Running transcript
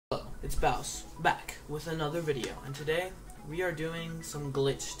It's Bouse, back with another video, and today we are doing some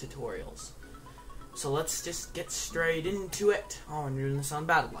glitch tutorials. So let's just get straight into it. Oh, and we're doing this on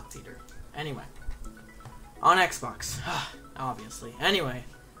Battleblock theater. Anyway, on Xbox, obviously. Anyway,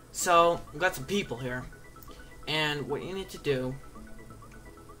 so we've got some people here, and what you need to do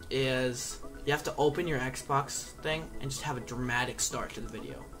is you have to open your Xbox thing and just have a dramatic start to the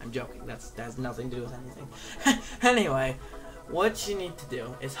video. I'm joking. That has nothing to do with anything. Anyway. What you need to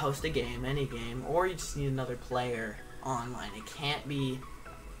do is host a game, any game, or you just need another player online. It can't be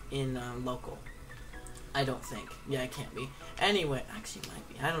in local. I don't think. Yeah, it can't be. Anyway, actually it might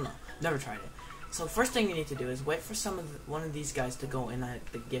be. I don't know. Never tried it. So first thing you need to do is wait for one of these guys to go in at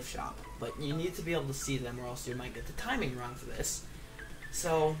the gift shop. But you need to be able to see them or else you might get the timing wrong for this.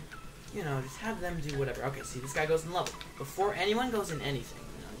 So, you know, just have them do whatever. Okay, see, this guy goes in level. Before anyone goes in anything,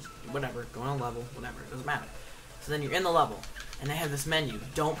 you know, just whatever, go on a level, whatever, it doesn't matter. So then you're in the level, and they have this menu.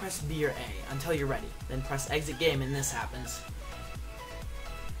 Don't press B or A until you're ready. Then press exit game, and this happens.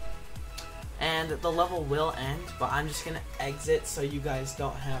 And the level will end, but I'm just gonna exit so you guys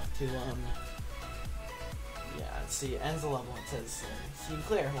don't have to, yeah, let's see, it ends the level. It says, scene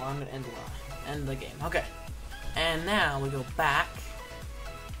clear. Well, I'm gonna end the game. Okay. And now we go back,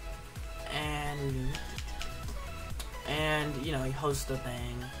 and you know, you host the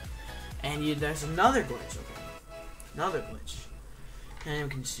thing, and there's another glitch, okay? Another glitch. And we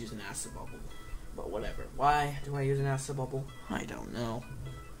can just use an acid bubble. But whatever. Why do I use an acid bubble? I don't know.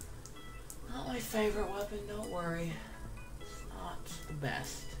 Not my favorite weapon, don't worry. It's not the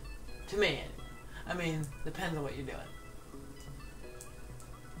best. To me, anyway. I mean, depends on what you're doing.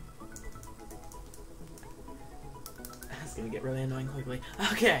 That's gonna get really annoying quickly.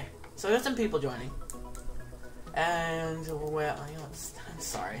 Okay, so we got some people joining. And, well, you know, I'm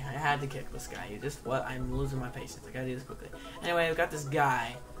sorry. I had to kick this guy. I'm losing my patience. I gotta do this quickly. Anyway, I've got this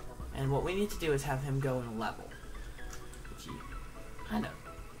guy, and what we need to do is have him go in a level. Which he kind of.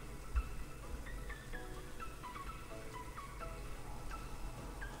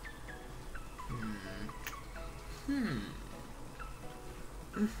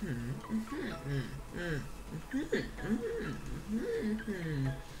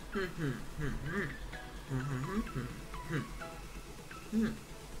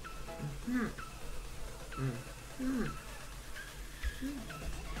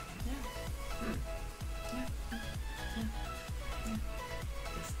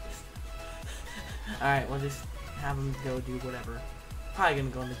 Alright, we'll just have him go do whatever. Probably gonna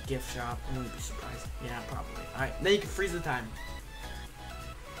go in the gift shop. I wouldn't be surprised. Yeah, probably. Alright, then you can freeze the time.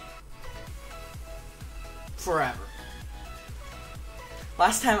 Forever.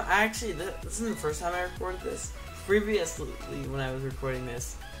 Last time, this isn't the first time I recorded this. Previously, when I was recording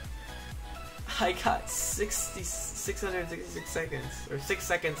this, I got 666 seconds, or 6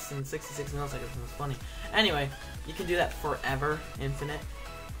 seconds and 66 milliseconds. It was funny. Anyway, you can do that forever, infinite.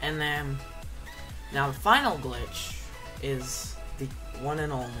 And then, now the final glitch is the one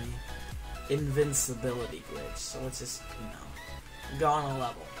and only invincibility glitch. So let's just, you know, go on a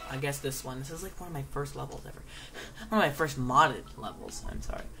level. I guess this is like one of my first levels ever. One of my first modded levels, I'm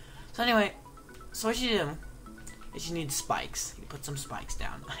sorry. So anyway, so what you do is you need spikes. You put some spikes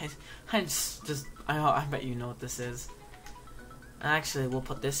down. I bet you know what this is. Actually, we'll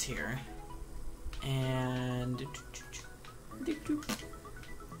put this here. And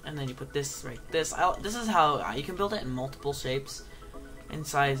then you put this right. This is how you can build it in multiple shapes and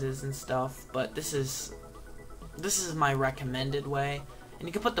sizes and stuff. But this is my recommended way. And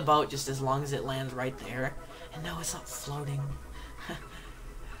you can put the boat just as long as it lands right there. And no, it's not floating.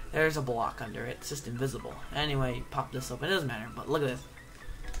 There's a block under it. It's just invisible. Anyway, you pop this open. It doesn't matter, but look at this.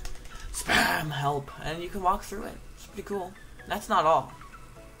 Spam help. And you can walk through it. It's pretty cool. That's not all.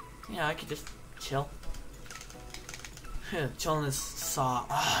 You know, I could just chill. Chill in this saw.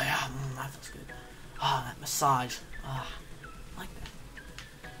 Oh, yeah. That feels good. Oh, that massage. I like that.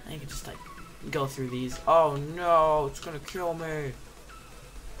 And you can just, like, go through these. Oh, no. It's gonna kill me.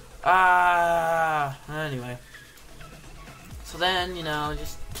 Anyway. So then, you know,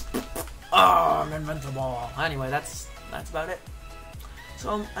 just I'm invincible. Anyway, that's about it.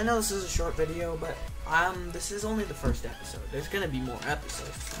 So I know this is a short video, but this is only the first episode. There's gonna be more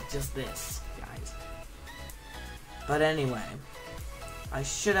episodes, not just this, guys. But anyway, I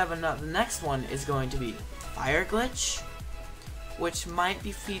should have enough. The next one is going to be Fire Glitch, which might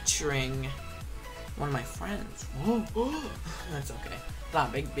be featuring one of my friends. That's okay. Not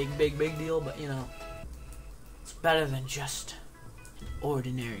a big deal, but you know, it's better than just an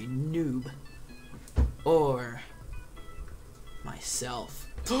ordinary noob or myself.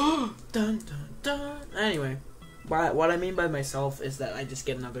 Dun dun dun. Anyway, What I mean by myself is that I just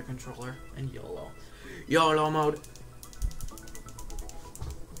get another controller and YOLO. YOLO mode.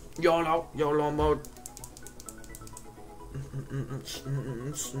 YOLO mode.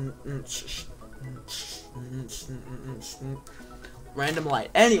 Random light.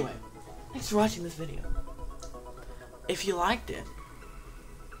 Anyway, thanks for watching this video. If you liked it,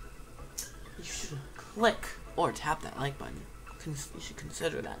 you should click or tap that like button. You should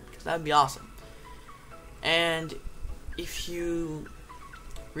consider that, because that would be awesome. And if you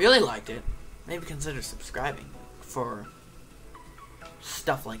really liked it, maybe consider subscribing for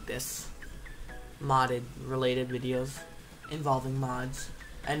stuff like this. Modded related videos involving mods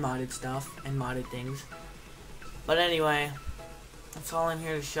and modded stuff and modded things. But anyway, that's all I'm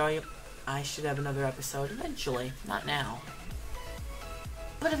here to show you. I should have another episode eventually, not now,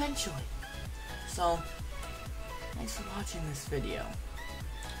 but eventually. So thanks for watching this video,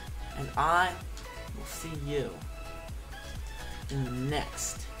 and I will see you in the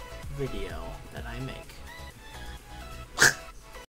next video that I make.